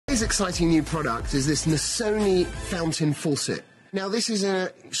Today's exciting new product is this Nasoni fountain faucet. Now, this is an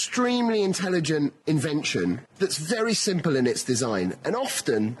extremely intelligent invention that's very simple in its design, and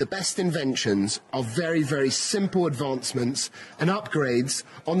often the best inventions are very, very simple advancements and upgrades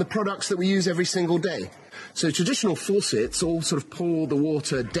on the products that we use every single day. So traditional faucets all sort of pour the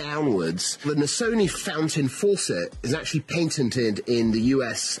water downwards. The Nasoni fountain faucet is actually patented in the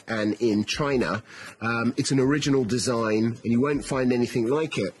US and in China. It's an original design, and you won't find anything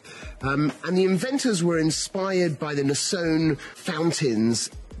like it. And the inventors were inspired by the Nasoni fountains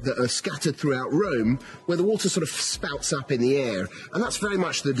that are scattered throughout Rome, where the water sort of spouts up in the air. And that's very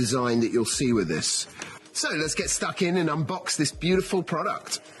much the design that you'll see with this. So let's get stuck in and unbox this beautiful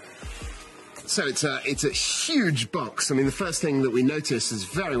product. So it's a huge box. I mean, the first thing that we notice is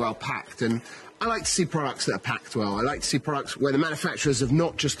very well packed, and I like to see products that are packed well. I like to see products where the manufacturers have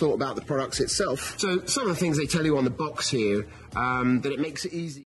not just thought about the products itself. So some of the things they tell you on the box here, that it makes it easy.